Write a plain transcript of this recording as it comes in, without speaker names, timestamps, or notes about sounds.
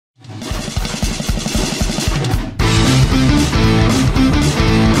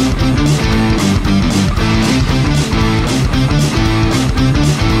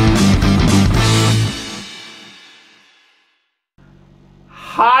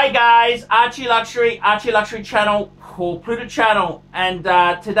Hi guys, ArchieLuxury channel, Paul Pluto channel, and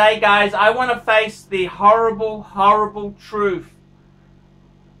today guys I want to face the horrible truth.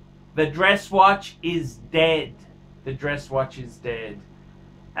 The dress watch is dead. The dress watch is dead.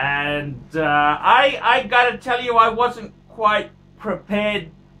 And I gotta tell you, I wasn't quite prepared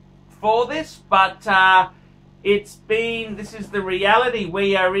for this, but this is the reality.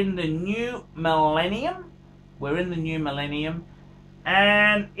 We are in the new millennium. We're in the new millennium.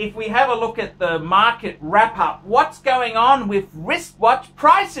 And if we have a look at the market wrap-up, what's going on with wristwatch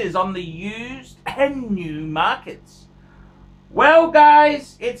prices on the used and new markets? Well,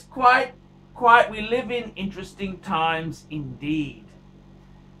 guys, it's quite, we live in interesting times indeed.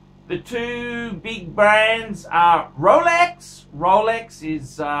 The two big brands are Rolex. Rolex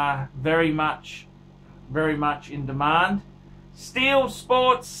is very much in demand. Steel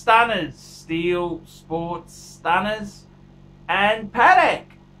Sports Stunners. And Patek.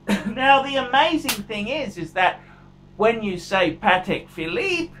 Now the amazing thing is that when you say Patek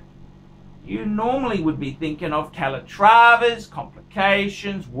Philippe, you normally would be thinking of Calatravas,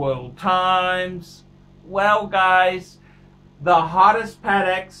 Complications, World Times. Well guys, the hottest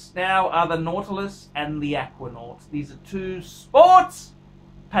Pateks now are the Nautilus and the Aquanaut. These are two sports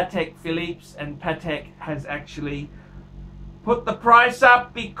Patek Philippe's, and Patek has actually put the price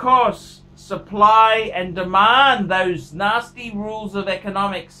up because supply and demand, those nasty rules of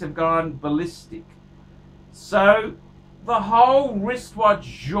economics, have gone ballistic. So the whole wristwatch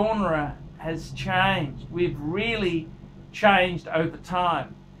genre has changed. We've really changed over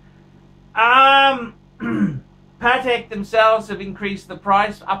time. Patek themselves have increased the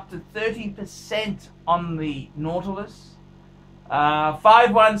price up to 30% on the Nautilus.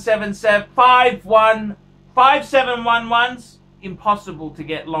 5711s, impossible to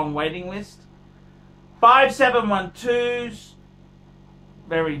get, long waiting list. 5712s,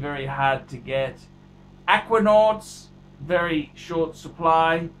 very hard to get. Aquanauts, very short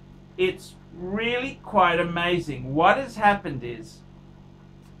supply. It's really quite amazing. What has happened is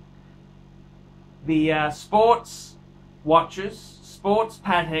the sports watches, sports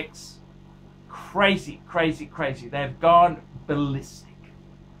Pateks, crazy. They've gone ballistic.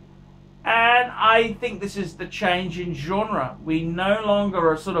 And I think this is the change in genre. We no longer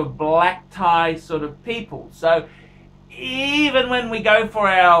are sort of black tie sort of people. So even when we go for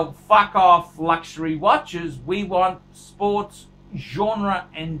our fuck off luxury watches, we want sports genre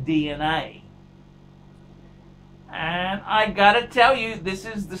and DNA. And I gotta tell you, this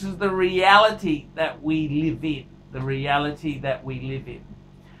is the reality that we live in. The reality that we live in.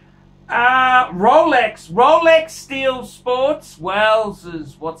 Rolex Steel Sports.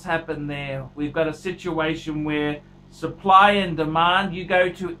 Wowzers, what's happened there? We've got a situation where supply and demand, you go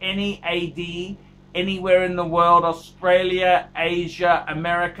to any AD anywhere in the world, Australia, Asia,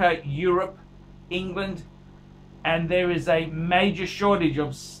 America, Europe, England, and there is a major shortage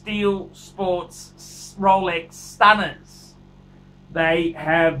of Steel Sports Rolex Stunners. They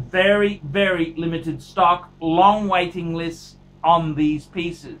have very limited stock, long waiting lists on these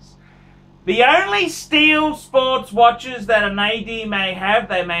pieces. The only Steel Sports watches that an AD may have,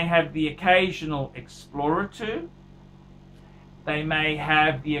 they may have the occasional Explorer 2. They may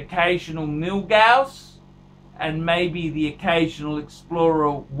have the occasional Milgauss, and maybe the occasional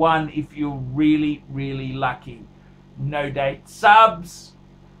Explorer 1 if you're really lucky. No date subs,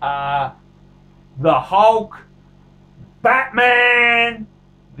 the Hulk, Batman,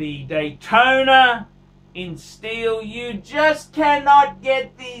 the Daytona. In steel, you just cannot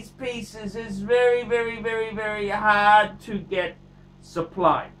get these pieces. It's very hard to get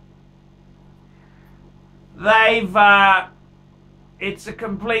supply. It's a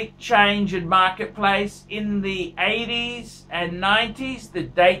complete change in marketplace. In the 80s and 90s, the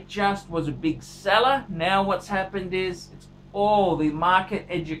Datejust was a big seller. Now what's happened is it's all the market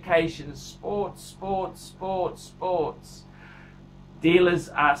education, sports. Dealers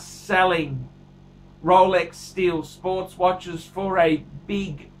are selling Rolex Steel Sports watches for a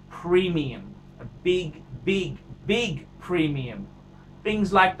big premium. A big premium.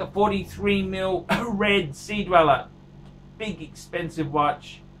 Things like the 43mm red Sea Dweller. Big expensive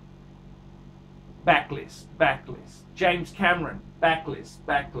watch. Backlist. James Cameron. Backlist.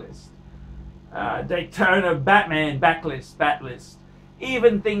 Daytona Batman. Backlist.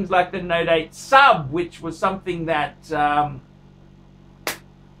 Even things like the No Date Sub, which was something that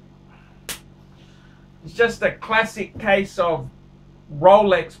it's just a classic case of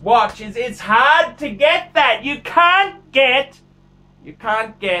Rolex watch. It's hard to get that. You can't get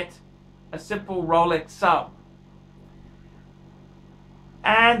a simple Rolex sub.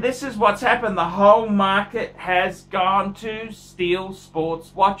 And this is what's happened. The whole market has gone to steel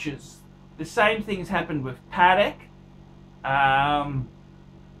sports watches. The same thing's happened with Patek.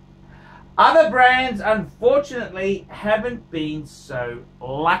 Other brands, unfortunately, haven't been so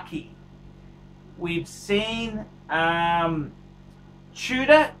lucky. We've seen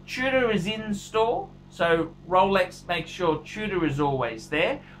Tudor. Tudor is in store, so Rolex makes sure Tudor is always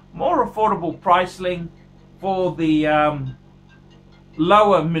there. More affordable pricing for the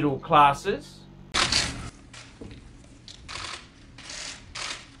lower middle classes.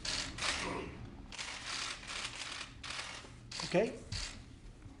 Okay.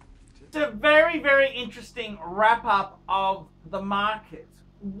 It's a very, very interesting wrap-up of the market.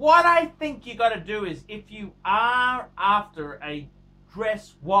 What I think you got to do is, if you are after a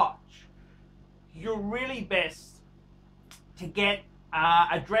dress watch, you're really best to get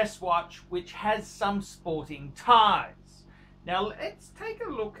a dress watch which has some sporting ties. Now let's take a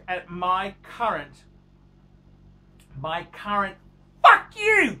look at my current fuck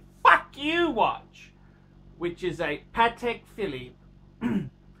you watch, which is a Patek Philippe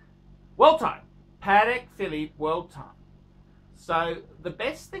World Time. Patek Philippe World Time. So the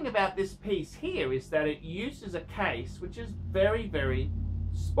best thing about this piece here is that it uses a case which is very, very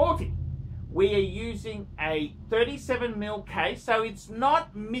sporty. We are using a 37mm case, so it's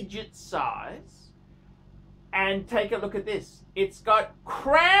not midget size. And take a look at this. It's got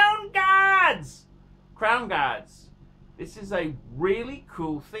crown guards. Crown guards. This is a really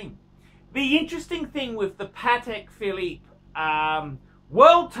cool thing. The interesting thing with the Patek Philippe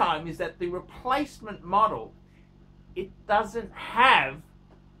World Time is that the replacement model, it doesn't have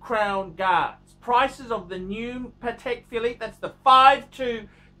crown guards. Prices of the new Patek Philippe, that's the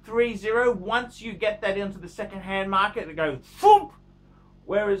 5230. Once you get that into the second-hand market, it goes thump.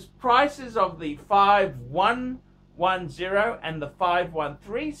 Whereas prices of the 5110 and the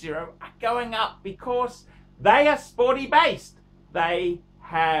 5130 are going up because they are sporty based. They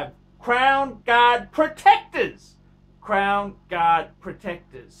have crown guard protectors. Crown guard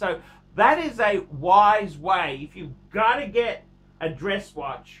protectors. So that is a wise way. If you've got to get a dress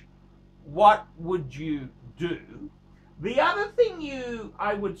watch, what would you do? The other thing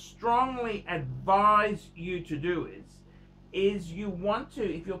I would strongly advise you to do is you want to,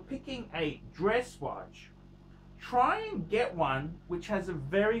 if you're picking a dress watch, try and get one which has a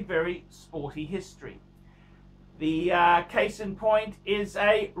very, very sporty history. The case in point is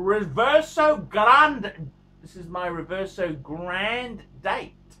a Reverso Grande. This is my Reverso Grand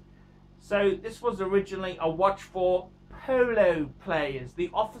Date. So this was originally a watch for polo players, the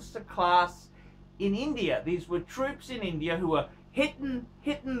officer class in India. These were troops in India who were hitting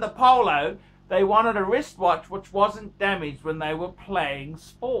the polo. They wanted a wristwatch which wasn't damaged when they were playing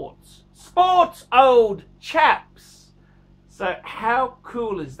sports. Sports, old chaps. So how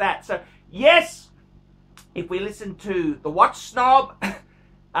cool is that? So yes, if we listen to the watch snob,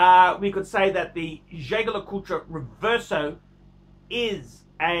 we could say that the JEWELLERY Reverso is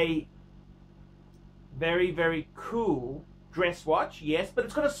a very, very cool dress watch, yes, but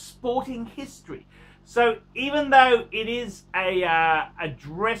it's got a sporting history. So even though it is a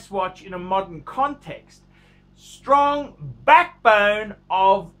dress watch in a modern context, strong backbone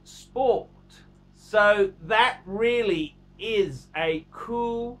of sport. So that really is a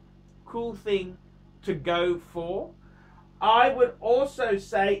cool thing to go for. I would also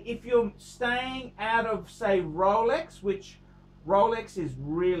say, if you're staying out of, say, Rolex, which Rolex is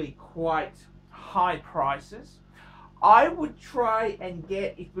really quite high prices, I would try and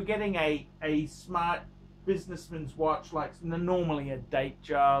get, if we're getting a smart businessman's watch, like normally a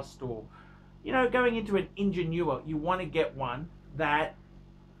Datejust, or, you know, going into an Ingenieur, you want to get one that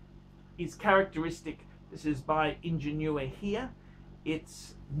is characteristic. This is by Ingenieur here.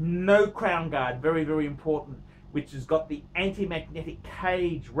 It's no crown guard, very, very important, which has got the anti-magnetic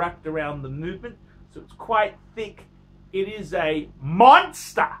cage wrapped around the movement, so it's quite thick. It is a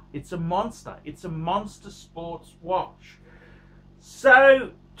monster. It's a monster. It's a monster sports watch.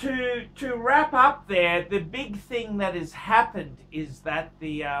 So to wrap up there, the big thing that has happened is that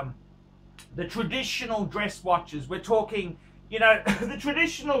the traditional dress watches, we're talking, you know, the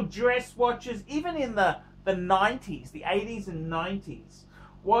traditional dress watches, even in the 90s, the 80s and 90s,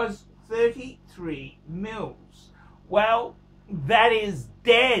 was 33 mils. Well, that is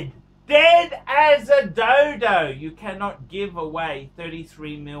dead. Dead as a dodo. You cannot give away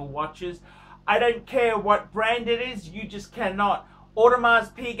 33mm watches. I don't care what brand it is, you just cannot.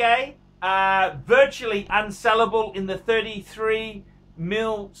 Audemars Piguet, virtually unsellable in the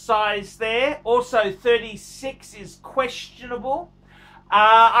 33mm size there. Also 36 is questionable.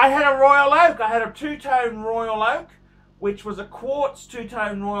 I had a Royal Oak. I had a two-tone Royal Oak, which was a quartz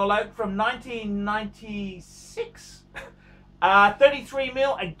two-tone royal oak from 1996. 33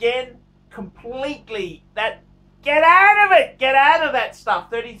 mil, again, completely, that, get out of it, get out of that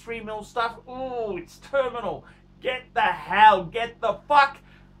stuff, 33 mil stuff, ooh, it's terminal, get the fuck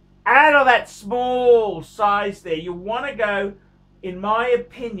out of that small size there. You want to go, in my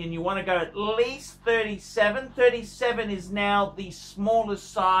opinion, you want to go at least 37. 37 is now the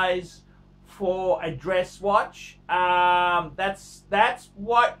smallest size for a dress watch. That's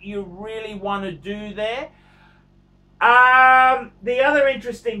what you really want to do there. The other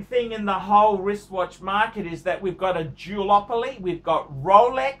interesting thing in the whole wristwatch market is that we've got a duopoly. We've got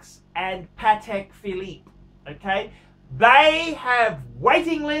Rolex and Patek Philippe. Okay, they have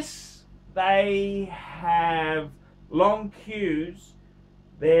waiting lists. They have long queues.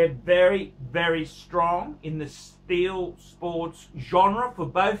 They're very, very strong in the steel sports genre for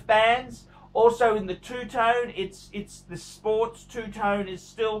both bands. Also in the two-tone, it's the sports two-tone is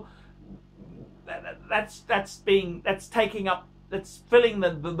still, that's taking up, that's filling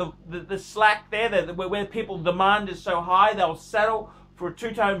the slack there, where people demand is so high, they'll settle for a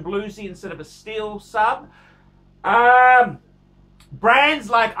two-tone bluesy instead of a steel sub. Brands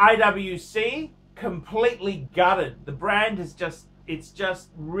like IWC, completely gutted. The brand is just, it's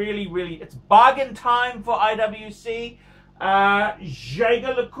just really, it's bargain time for IWC.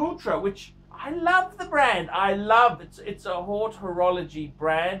 JEWELLERY, which I love the brand. I love it's a haute horology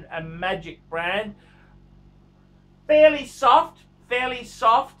brand, a magic brand. Fairly soft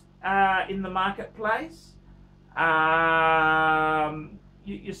in the marketplace.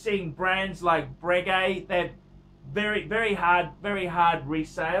 You're seeing brands like Breguet. They're very hard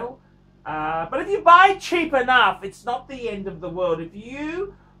resale. But if you buy cheap enough, it's not the end of the world. If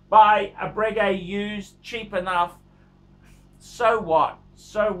you buy a Breguet used cheap enough, so what?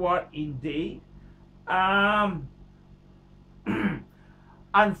 So what indeed?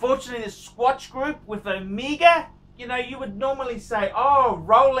 Unfortunately, the Swatch Group with Omega, you know, you would normally say, oh,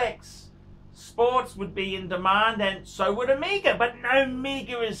 Rolex Sports would be in demand, and so would Omega. But no,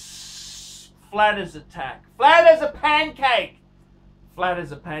 Omega is flat as a tack. Flat as a pancake. Flat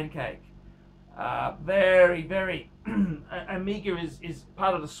as a pancake. Very Omega is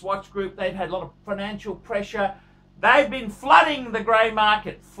part of the Swatch Group. They've had a lot of financial pressure. They've been flooding the grey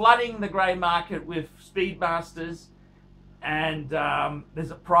market with Speedmasters, and there's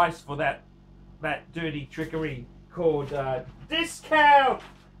a price for that dirty trickery called discount.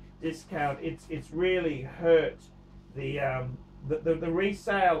 It's really hurt the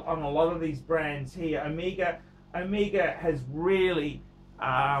resale on a lot of these brands here. Omega has really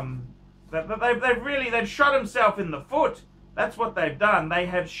they've shot themselves in the foot. That's what they've done. They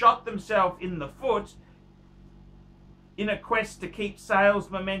have shot themselves in the foot in a quest to keep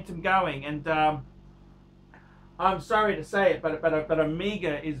sales momentum going, and I'm sorry to say it, but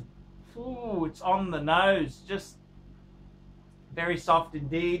Omega is, ooh, it's on the nose, just very soft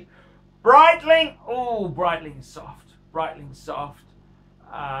indeed. Breitling, oh, Breitling's soft, very soft.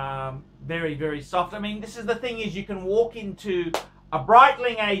 I mean, this is the thing, is you can walk into a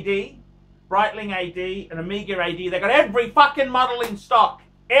Breitling AD, an Omega AD. They got every fucking model in stock.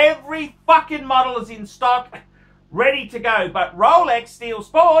 Every fucking model is in stock, ready to go. But Rolex Steel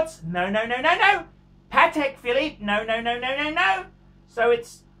Sports, no. Patek Philippe, no. So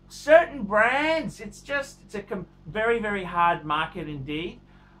it's certain brands. It's a very hard market indeed.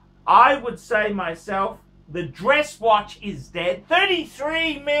 I would say myself, the dress watch is dead.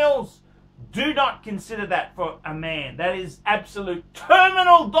 33 mils. Do not consider that for a man. That is absolute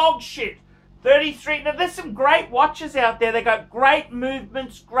terminal dog shit. 33. Now, there's some great watches out there. They got great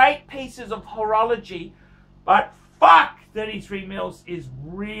movements, great pieces of horology. But fuck, 33 mils is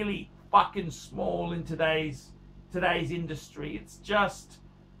really fucking small in today's industry. It's just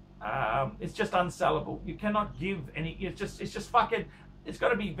unsellable. You cannot give any. It's just fucking. It's got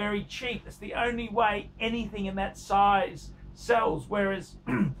to be very cheap. It's the only way anything in that size sells. Whereas,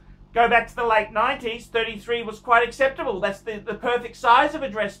 go back to the late 90s, 33 was quite acceptable. That's the perfect size of a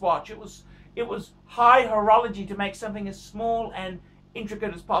dress watch. It was high horology to make something as small and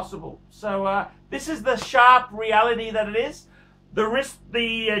intricate as possible. So this is the sharp reality that it is.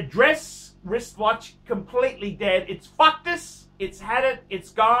 The dress wristwatch completely dead. It's fucked us. It's had it. It's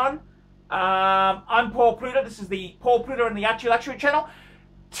gone. I'm Paul Pluto. This is the Paul Pluto and the ArchieLuxury channel.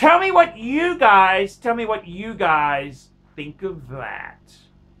 Tell me what you guys think of that.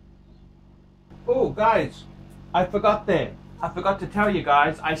 Oh, guys, I forgot to tell you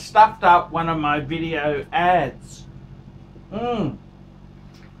guys, I stuffed up one of my video ads. You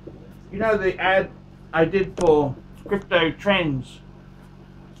know the ad I did for crypto trends?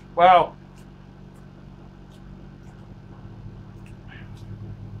 Well,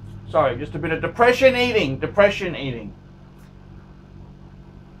 Sorry, just a bit of depression eating. Depression eating.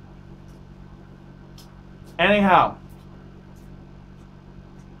 Anyhow.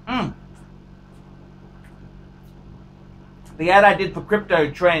 The ad I did for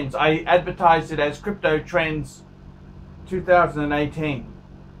Crypto Trends, I advertised it as Crypto Trends 2018.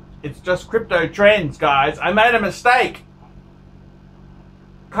 It's just Crypto Trends, guys. I made a mistake.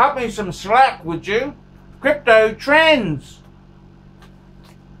 Cut me some slack, would you? Crypto Trends.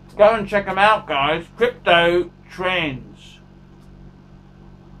 Go and check them out, guys. Crypto Trends.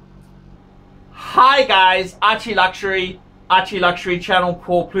 Hi, guys. ArchieLuxury channel,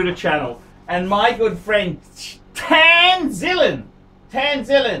 Paul Pluta channel. And my good friend, Tanzillin,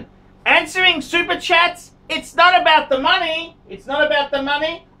 answering super chats. It's not about the money. It's not about the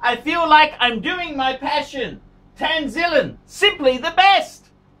money. I feel like I'm doing my passion. Tanzillin, simply the best.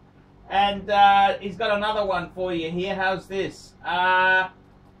 And he's got another one for you here. How's this?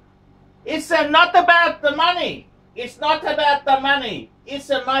 It's not about the money. It's not about the money. It's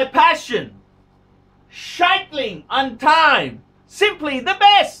my passion. Shitling on time. Simply the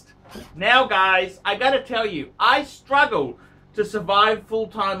best. Now, guys, I gotta tell you, I struggle to survive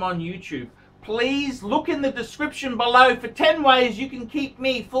full-time on YouTube. Please look in the description below for 10 ways you can keep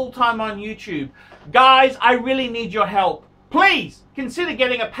me full-time on YouTube. Guys, I really need your help. Please consider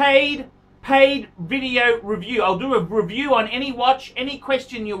getting a paid video review. I'll do a review on any watch, any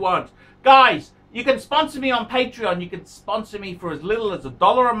question you want. Guys, you can sponsor me on Patreon. You can sponsor me for as little as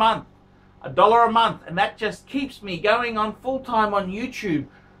 $1 a month. $1 a month, and that just keeps me going on full-time on YouTube.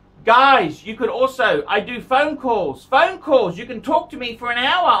 Guys, you could also, I do phone calls. You can talk to me for an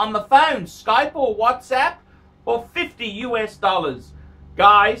hour on the phone, Skype or WhatsApp, for $50 US.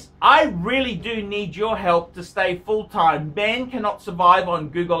 Guys, I really do need your help to stay full-time. Men cannot survive on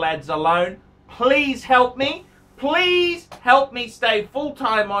Google Ads alone. Please help me. Please help me stay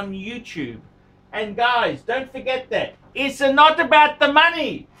full-time on YouTube. And guys, don't forget that. It's not about the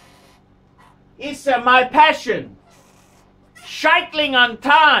money. It's my passion. Shitling on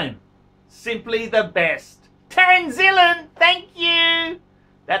time. Simply the best. Tanzillin, thank you.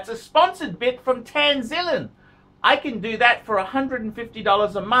 That's a sponsored bit from Tanzillin. I can do that for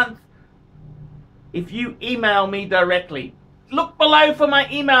 $150 a month if you email me directly. Look below for my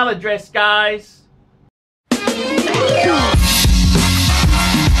email address, guys.